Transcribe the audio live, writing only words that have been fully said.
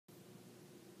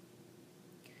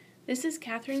This is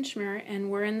Catherine Schmer,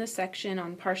 and we're in the section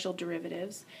on partial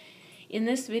derivatives. In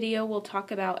this video, we'll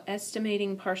talk about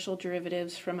estimating partial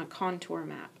derivatives from a contour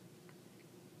map.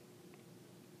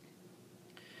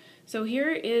 So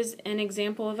here is an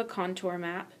example of a contour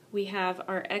map. We have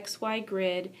our XY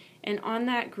grid, and on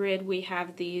that grid we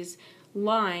have these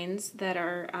lines that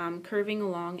are curving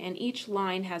along, and each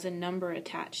line has a number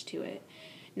attached to it.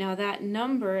 Now that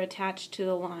number attached to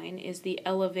the line is the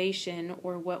elevation,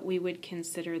 or what we would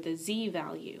consider the z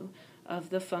value of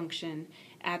the function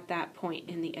at that point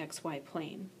in the xy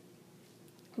plane.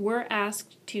 We're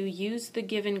asked to use the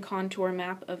given contour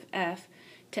map of f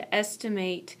to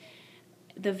estimate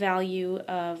the value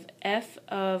of f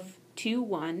of 2,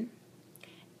 1,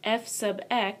 f sub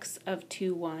x of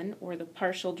 2, 1, or the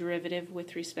partial derivative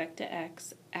with respect to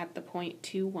x at the point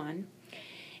 2, 1,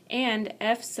 and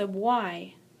f sub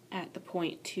y at the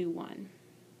point 2, 1.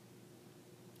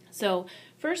 So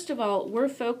first of all, we're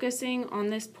focusing on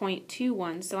this point 2,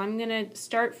 1. So I'm going to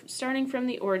starting from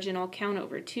the origin, I'll count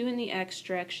over 2 in the x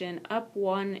direction, up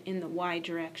 1 in the y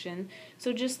direction.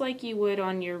 So just like you would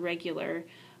on your regular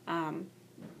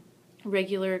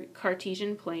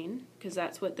Cartesian plane, because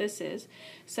that's what this is.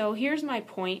 So here's my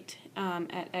point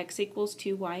at x equals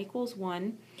 2, y equals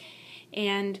 1.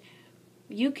 And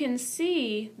you can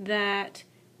see that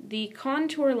the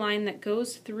contour line that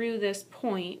goes through this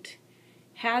point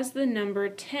has the number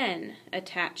 10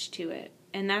 attached to it,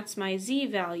 and that's my z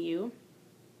value.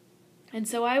 And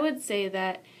so I would say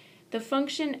that the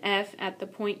function f at the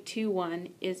point 2, 1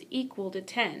 is equal to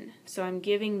 10. So I'm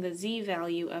giving the z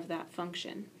value of that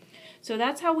function. So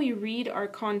that's how we read our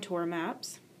contour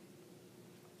maps.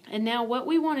 And now what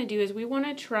we want to do is we want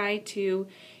to try to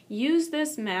use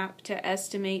this map to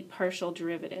estimate partial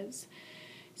derivatives.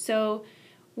 So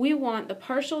we want the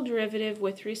partial derivative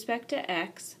with respect to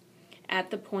x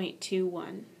at the point 2,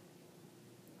 1.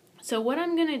 So what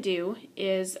I'm going to do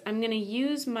is I'm going to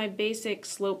use my basic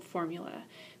slope formula.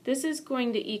 This is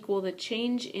going to equal the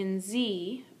change in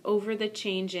z over the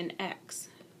change in x.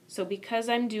 So because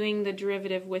I'm doing the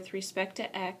derivative with respect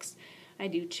to x, I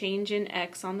do change in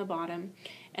x on the bottom.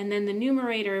 And then the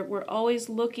numerator, we're always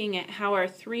looking at how our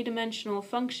three-dimensional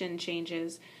function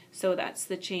changes, so that's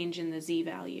the change in the z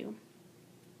value.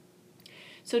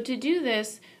 So to do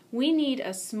this, we need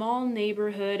a small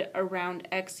neighborhood around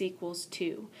x equals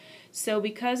 2. So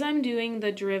because I'm doing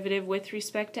the derivative with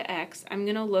respect to x, I'm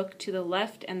going to look to the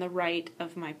left and the right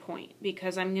of my point,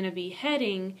 because I'm going to be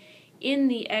heading in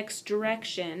the x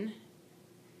direction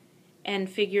and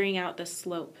figuring out the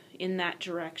slope in that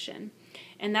direction.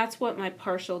 And that's what my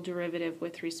partial derivative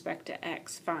with respect to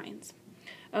x finds.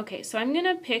 Okay, so I'm going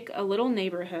to pick a little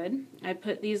neighborhood. I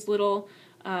put these little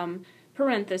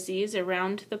parentheses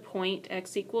around the point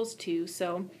x equals 2,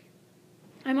 so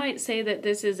I might say that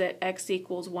this is at x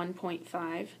equals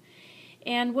 1.5.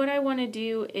 And what I want to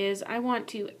do is I want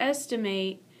to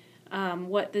estimate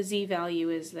what the z value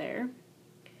is there.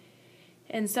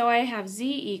 And so I have z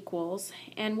equals,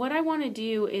 and what I want to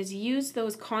do is use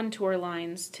those contour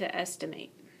lines to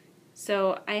estimate.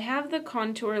 So I have the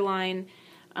contour line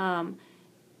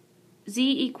z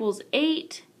equals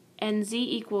 8 and z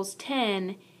equals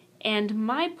 10, and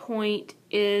my point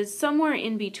is somewhere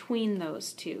in between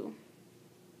those two.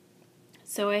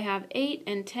 So I have 8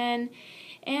 and 10,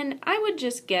 and I would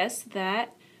just guess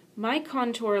that my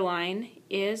contour line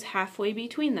is halfway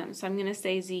between them. So I'm going to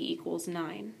say z equals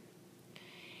 9.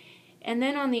 And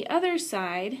then on the other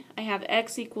side, I have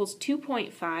x equals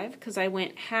 2.5, because I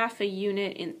went half a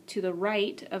unit to the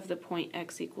right of the point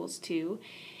x equals 2.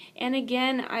 And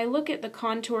again, I look at the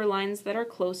contour lines that are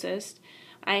closest.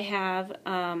 I have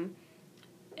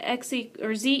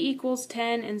z equals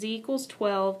 10 and z equals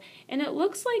 12, and it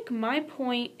looks like my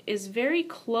point is very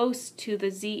close to the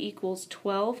z equals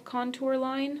 12 contour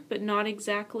line, but not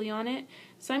exactly on it.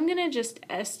 So I'm going to just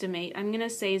estimate. I'm going to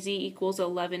say z equals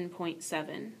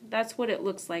 11.7. That's what it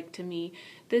looks like to me.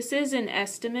 This is an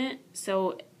estimate,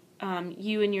 so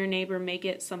you and your neighbor may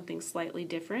get something slightly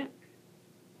different.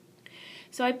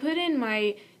 So I put in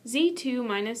my z2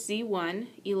 minus z1,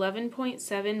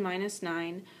 11.7 minus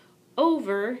 9,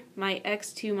 over my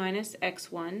x2 minus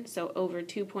x1, so over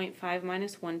 2.5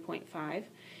 minus 1.5.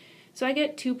 So I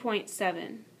get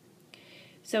 2.7.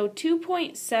 So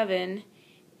 2.7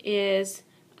 is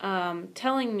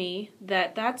telling me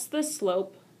that that's the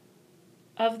slope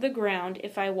of the ground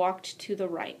if I walked to the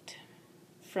right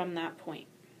from that point.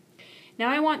 Now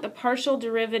I want the partial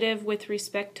derivative with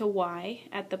respect to y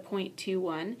at the point 2,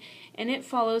 1, and it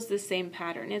follows the same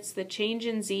pattern. It's the change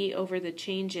in z over the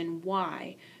change in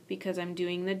y, because I'm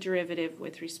doing the derivative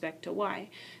with respect to y.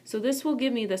 So this will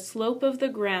give me the slope of the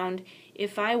ground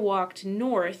if I walked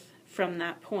north from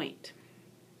that point.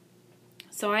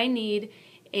 So I need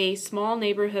a small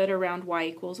neighborhood around y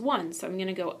equals 1. So I'm going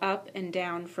to go up and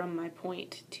down from my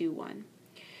point to 1.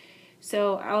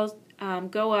 So I'll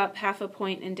go up half a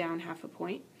point and down half a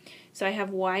point. So I have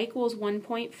y equals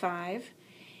 1.5,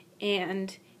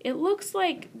 and it looks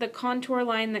like the contour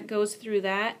line that goes through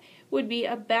that would be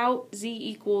about z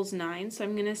equals 9. So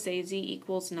I'm going to say z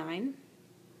equals 9.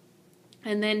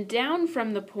 And then down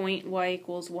from the point y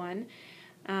equals 1,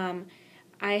 I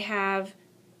have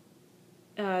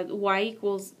y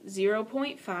equals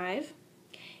 0.5,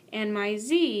 and my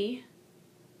z,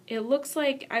 it looks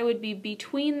like I would be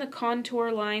between the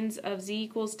contour lines of z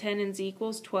equals 10 and z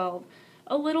equals 12,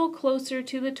 a little closer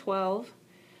to the 12,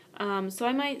 so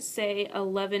I might say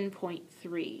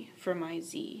 11.3 for my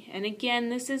z. And again,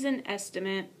 this is an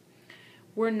estimate.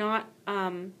 We're not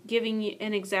giving you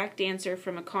an exact answer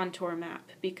from a contour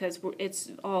map because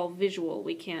it's all visual.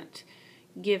 We can't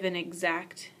give an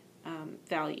exact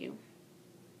value.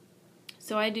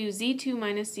 So I do z2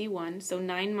 minus z1, so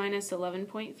 9 minus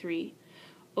 11.3,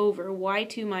 over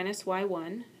y2 minus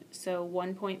y1, so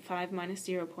 1.5 minus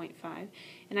 0.5,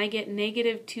 and I get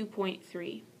negative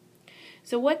 2.3.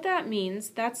 So what that means,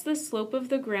 that's the slope of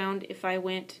the ground if I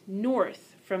went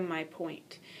north from my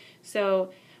point.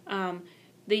 So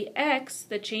the x,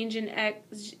 the change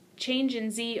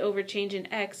in z over change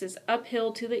in x is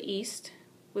uphill to the east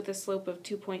with a slope of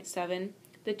 2.7.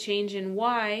 The change in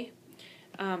y,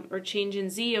 or change in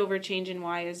z over change in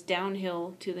y, is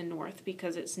downhill to the north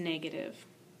because it's negative.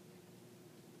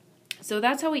 So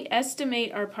that's how we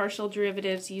estimate our partial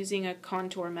derivatives using a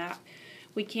contour map.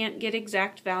 We can't get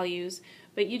exact values,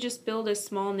 but you just build a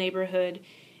small neighborhood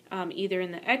either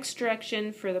in the x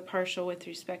direction for the partial with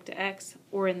respect to x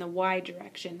or in the y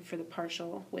direction for the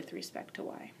partial with respect to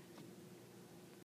y.